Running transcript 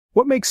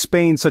What makes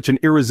Spain such an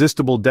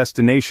irresistible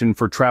destination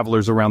for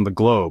travelers around the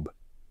globe?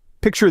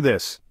 Picture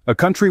this, a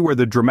country where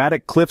the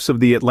dramatic cliffs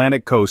of the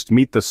Atlantic coast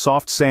meet the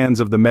soft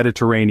sands of the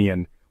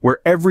Mediterranean, where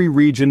every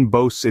region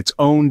boasts its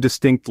own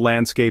distinct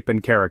landscape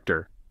and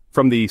character.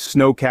 From the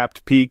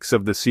snow-capped peaks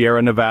of the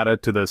Sierra Nevada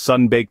to the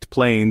sun-baked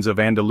plains of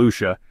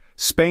Andalusia,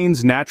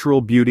 Spain's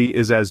natural beauty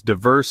is as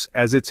diverse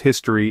as its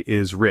history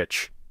is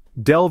rich.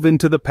 Delve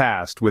into the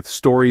past with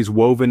stories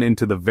woven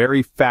into the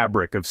very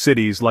fabric of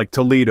cities like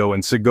Toledo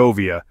and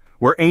Segovia,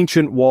 where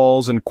ancient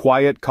walls and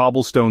quiet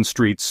cobblestone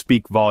streets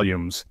speak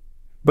volumes.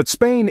 But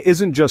Spain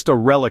isn't just a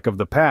relic of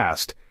the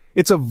past,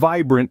 it's a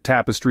vibrant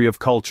tapestry of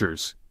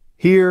cultures.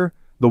 Here,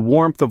 the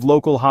warmth of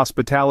local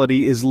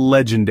hospitality is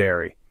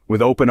legendary,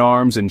 with open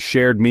arms and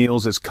shared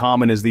meals as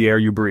common as the air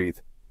you breathe.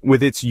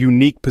 With its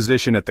unique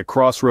position at the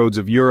crossroads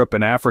of Europe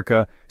and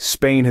Africa,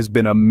 Spain has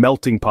been a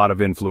melting pot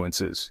of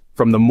influences.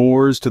 From the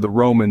Moors to the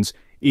Romans,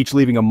 each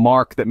leaving a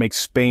mark that makes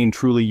Spain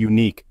truly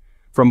unique.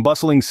 From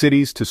bustling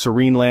cities to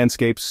serene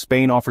landscapes,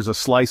 Spain offers a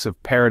slice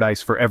of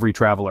paradise for every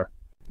traveler.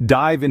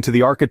 Dive into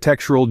the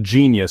architectural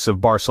genius of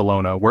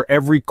Barcelona, where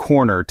every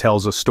corner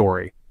tells a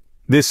story.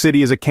 This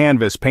city is a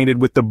canvas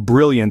painted with the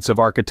brilliance of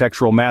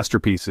architectural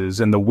masterpieces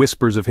and the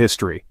whispers of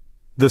history.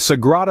 The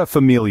Sagrada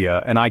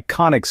Familia, an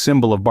iconic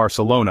symbol of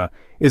Barcelona,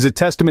 is a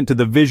testament to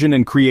the vision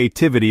and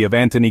creativity of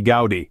Antoni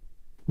Gaudí.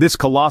 This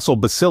colossal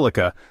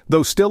basilica,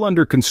 though still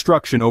under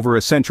construction over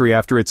a century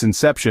after its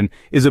inception,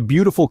 is a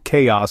beautiful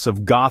chaos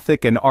of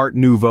Gothic and Art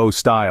Nouveau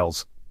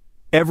styles.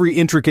 Every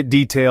intricate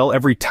detail,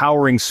 every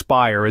towering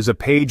spire is a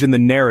page in the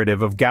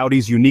narrative of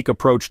Gaudí's unique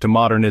approach to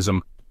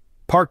modernism.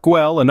 Park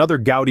Güell, another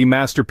Gaudí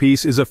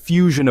masterpiece, is a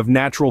fusion of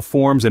natural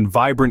forms and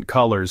vibrant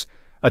colors,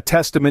 a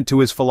testament to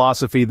his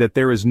philosophy that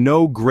there is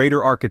no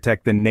greater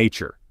architect than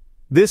nature.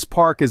 This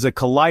park is a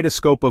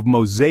kaleidoscope of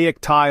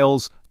mosaic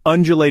tiles,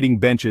 undulating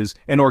benches,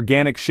 and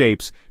organic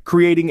shapes,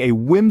 creating a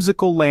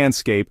whimsical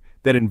landscape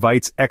that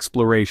invites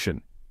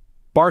exploration.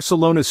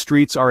 Barcelona's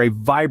streets are a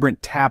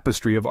vibrant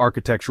tapestry of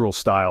architectural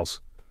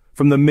styles.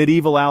 From the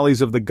medieval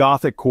alleys of the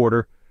Gothic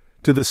Quarter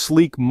to the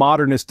sleek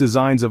modernist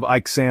designs of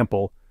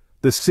Eixample,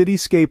 the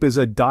cityscape is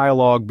a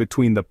dialogue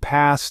between the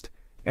past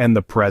and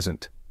the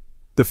present.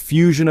 The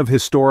fusion of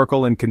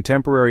historical and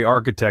contemporary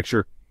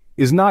architecture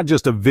is not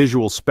just a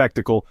visual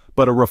spectacle,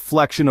 but a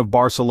reflection of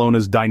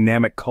Barcelona's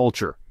dynamic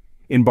culture.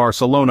 In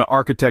Barcelona,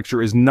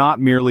 architecture is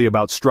not merely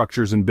about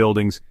structures and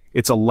buildings,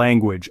 it's a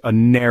language, a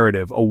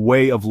narrative, a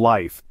way of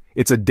life.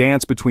 It's a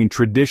dance between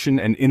tradition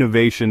and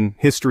innovation,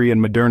 history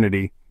and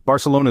modernity.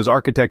 Barcelona's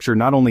architecture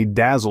not only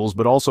dazzles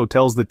but also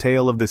tells the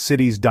tale of the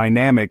city's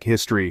dynamic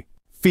history.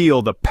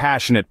 Feel the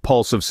passionate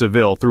pulse of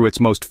Seville through its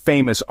most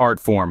famous art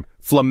form,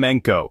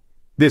 flamenco.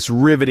 This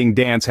riveting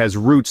dance has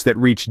roots that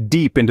reach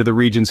deep into the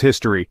region's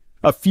history,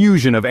 a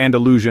fusion of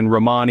Andalusian,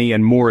 Romani,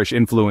 and Moorish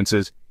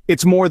influences.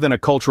 It's more than a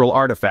cultural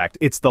artifact,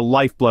 it's the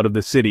lifeblood of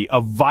the city,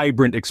 a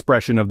vibrant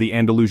expression of the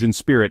Andalusian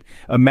spirit.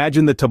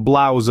 Imagine the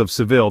tablaos of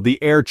Seville,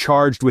 the air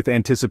charged with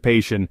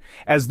anticipation.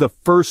 As the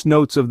first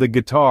notes of the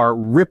guitar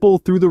ripple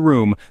through the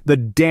room, the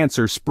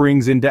dancer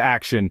springs into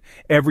action.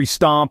 Every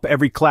stomp,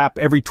 every clap,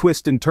 every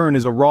twist and turn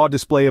is a raw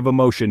display of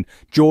emotion.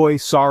 Joy,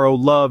 sorrow,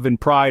 love, and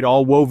pride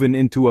all woven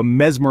into a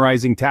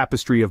mesmerizing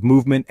tapestry of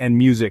movement and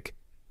music.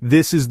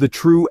 This is the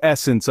true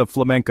essence of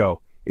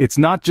flamenco. It's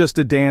not just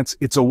a dance,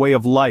 it's a way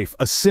of life,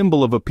 a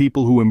symbol of a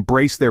people who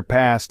embrace their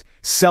past,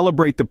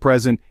 celebrate the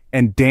present,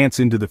 and dance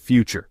into the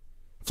future.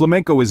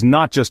 Flamenco is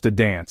not just a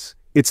dance,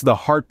 it's the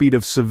heartbeat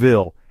of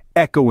Seville,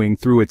 echoing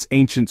through its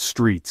ancient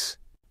streets.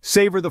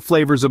 Savor the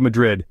flavors of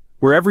Madrid,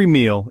 where every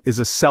meal is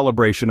a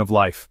celebration of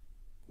life.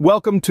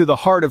 Welcome to the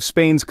heart of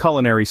Spain's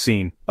culinary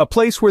scene, a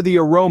place where the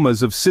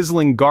aromas of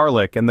sizzling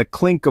garlic and the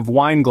clink of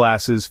wine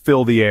glasses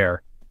fill the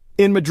air.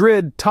 In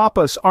Madrid,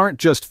 tapas aren't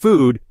just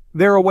food,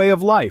 they're a way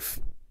of life.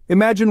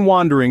 Imagine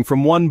wandering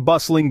from one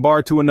bustling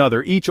bar to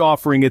another, each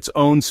offering its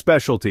own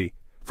specialty.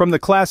 From the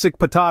classic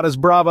patatas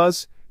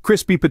bravas,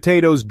 crispy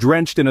potatoes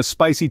drenched in a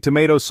spicy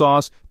tomato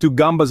sauce, to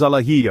gambas al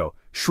ajillo,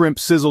 shrimp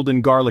sizzled in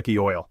garlicky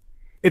oil.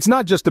 It's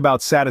not just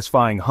about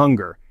satisfying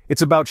hunger,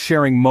 it's about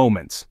sharing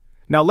moments.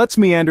 Now let's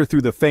meander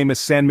through the famous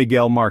San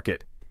Miguel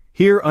market.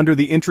 Here, under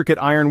the intricate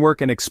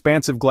ironwork and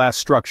expansive glass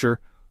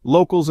structure,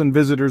 locals and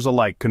visitors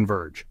alike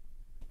converge.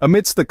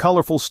 Amidst the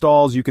colorful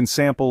stalls you can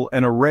sample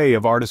an array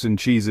of artisan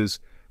cheeses,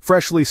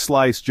 freshly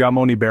sliced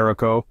jamon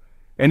iberico,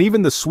 and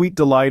even the sweet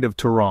delight of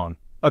turrón,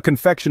 a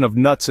confection of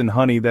nuts and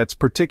honey that's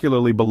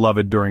particularly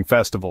beloved during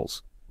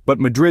festivals. But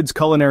Madrid's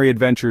culinary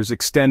adventures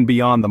extend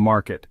beyond the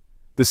market.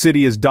 The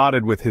city is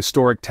dotted with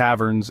historic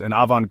taverns and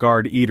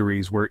avant-garde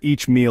eateries where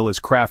each meal is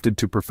crafted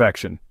to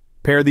perfection.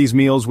 Pair these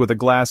meals with a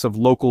glass of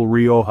local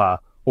Rioja,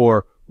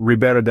 or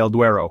Ribera del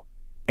Duero,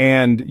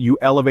 and you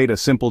elevate a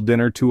simple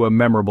dinner to a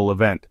memorable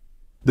event.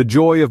 The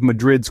joy of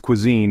Madrid's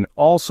cuisine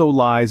also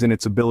lies in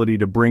its ability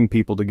to bring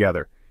people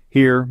together.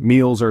 Here,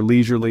 meals are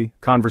leisurely,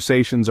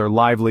 conversations are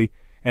lively,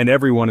 and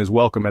everyone is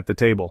welcome at the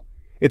table.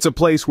 It's a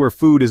place where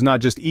food is not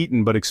just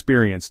eaten but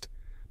experienced.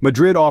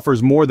 Madrid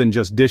offers more than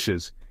just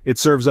dishes, it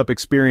serves up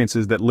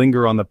experiences that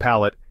linger on the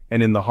palate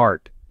and in the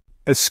heart.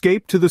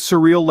 Escape to the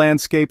surreal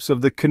landscapes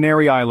of the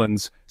Canary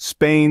Islands,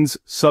 Spain's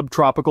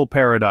subtropical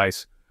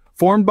paradise.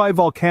 Formed by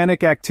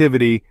volcanic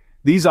activity,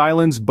 these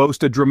islands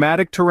boast a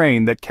dramatic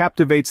terrain that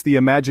captivates the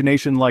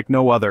imagination like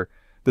no other.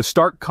 The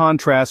stark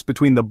contrast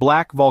between the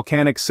black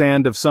volcanic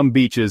sand of some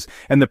beaches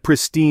and the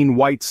pristine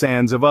white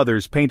sands of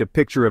others paint a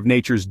picture of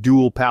nature's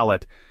dual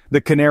palette.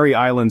 The Canary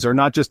Islands are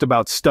not just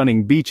about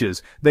stunning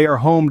beaches, they are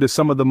home to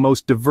some of the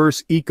most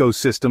diverse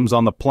ecosystems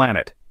on the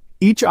planet.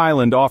 Each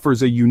island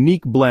offers a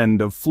unique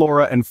blend of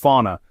flora and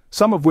fauna,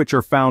 some of which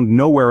are found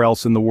nowhere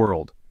else in the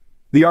world.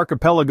 The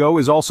archipelago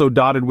is also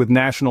dotted with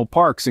national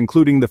parks,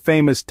 including the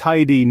famous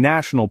Tahiti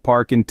National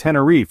Park in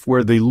Tenerife,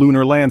 where the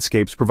lunar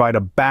landscapes provide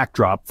a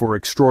backdrop for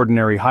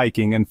extraordinary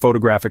hiking and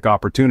photographic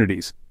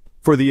opportunities.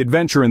 For the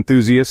adventure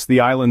enthusiasts, the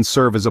islands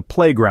serve as a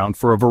playground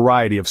for a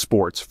variety of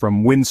sports,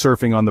 from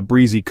windsurfing on the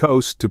breezy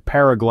coast to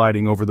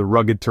paragliding over the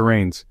rugged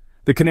terrains.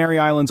 The Canary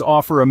Islands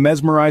offer a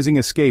mesmerizing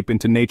escape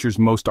into nature's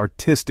most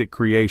artistic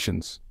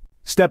creations.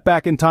 Step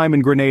back in time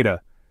in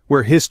Grenada,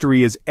 where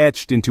history is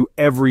etched into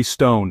every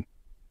stone.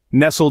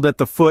 Nestled at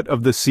the foot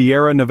of the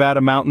Sierra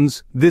Nevada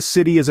mountains, this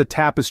city is a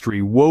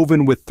tapestry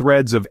woven with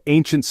threads of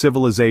ancient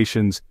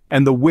civilizations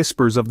and the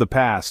whispers of the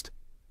past.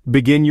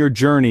 Begin your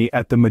journey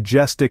at the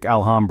majestic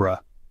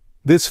Alhambra.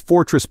 This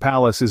fortress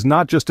palace is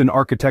not just an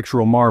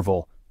architectural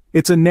marvel,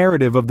 it's a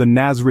narrative of the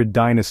Nasrid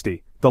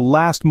dynasty, the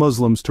last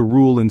Muslims to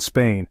rule in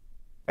Spain.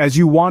 As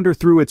you wander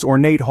through its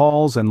ornate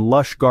halls and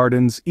lush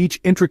gardens, each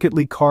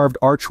intricately carved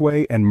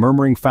archway and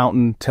murmuring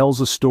fountain tells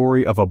a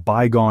story of a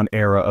bygone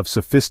era of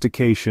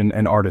sophistication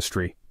and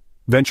artistry.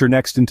 Venture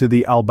next into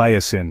the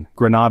Albayacin,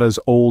 Granada's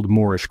old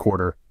Moorish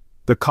quarter.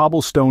 The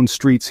cobblestone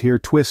streets here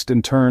twist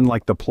and turn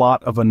like the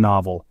plot of a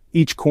novel,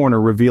 each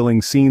corner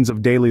revealing scenes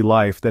of daily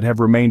life that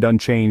have remained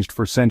unchanged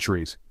for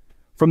centuries.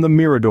 From the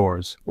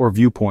miradors, or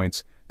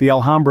viewpoints, the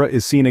Alhambra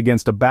is seen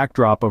against a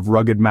backdrop of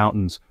rugged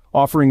mountains,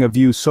 offering a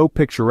view so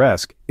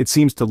picturesque, it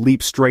seems to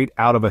leap straight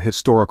out of a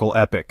historical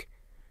epic.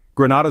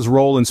 Granada's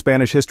role in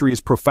Spanish history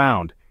is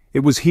profound.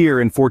 It was here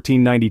in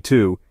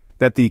 1492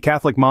 that the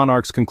Catholic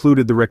monarchs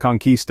concluded the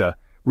Reconquista,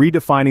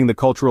 redefining the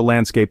cultural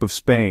landscape of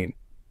Spain.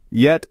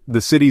 Yet,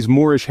 the city's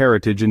Moorish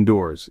heritage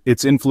endures,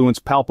 its influence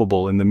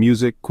palpable in the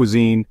music,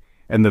 cuisine,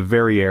 and the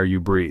very air you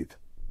breathe.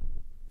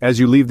 As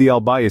you leave the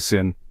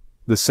Albayacin,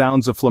 the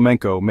sounds of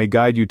flamenco may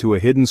guide you to a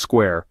hidden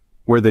square,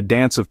 where the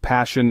dance of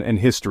passion and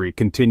history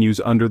continues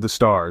under the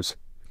stars.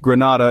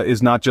 Granada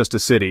is not just a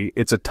city,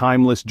 it's a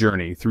timeless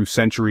journey through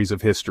centuries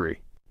of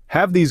history.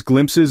 Have these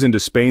glimpses into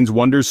Spain's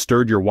wonders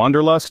stirred your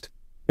wanderlust?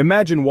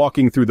 Imagine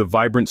walking through the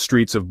vibrant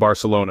streets of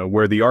Barcelona,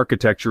 where the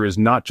architecture is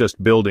not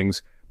just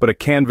buildings, but a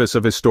canvas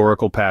of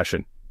historical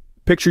passion.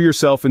 Picture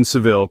yourself in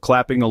Seville,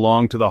 clapping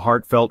along to the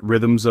heartfelt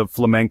rhythms of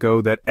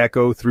flamenco that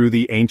echo through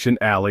the ancient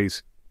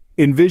alleys.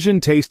 Envision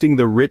tasting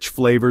the rich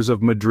flavors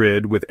of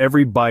Madrid, with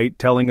every bite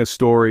telling a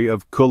story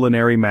of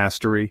culinary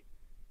mastery.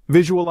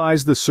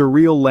 Visualize the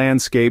surreal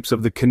landscapes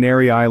of the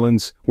Canary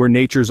Islands, where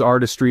nature's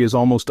artistry is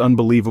almost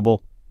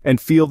unbelievable, and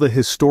feel the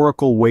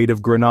historical weight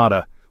of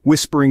Granada,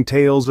 whispering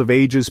tales of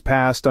ages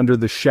past under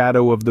the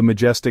shadow of the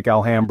majestic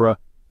Alhambra.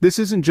 This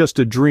isn't just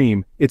a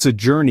dream, it's a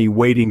journey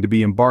waiting to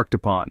be embarked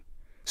upon.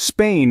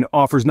 Spain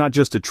offers not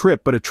just a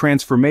trip but a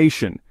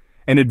transformation,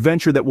 an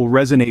adventure that will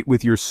resonate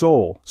with your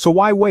soul. So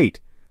why wait?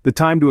 The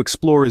time to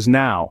explore is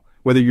now.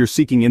 Whether you're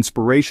seeking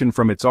inspiration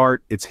from its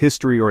art, its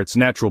history, or its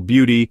natural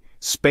beauty,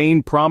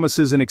 Spain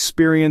promises an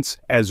experience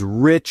as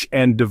rich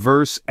and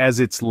diverse as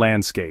its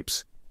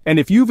landscapes. And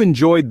if you've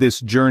enjoyed this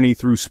journey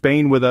through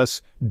Spain with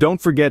us, don't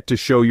forget to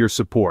show your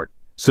support.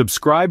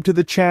 Subscribe to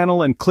the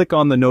channel and click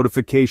on the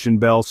notification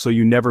bell so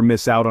you never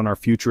miss out on our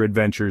future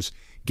adventures.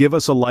 Give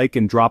us a like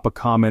and drop a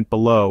comment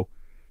below.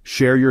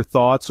 Share your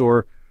thoughts,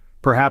 or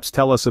perhaps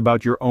tell us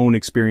about your own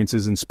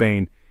experiences in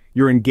Spain.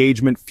 Your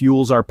engagement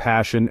fuels our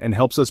passion and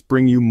helps us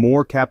bring you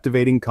more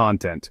captivating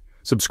content.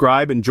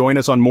 Subscribe and join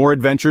us on more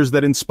adventures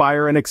that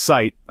inspire and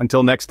excite.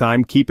 Until next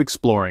time, keep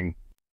exploring.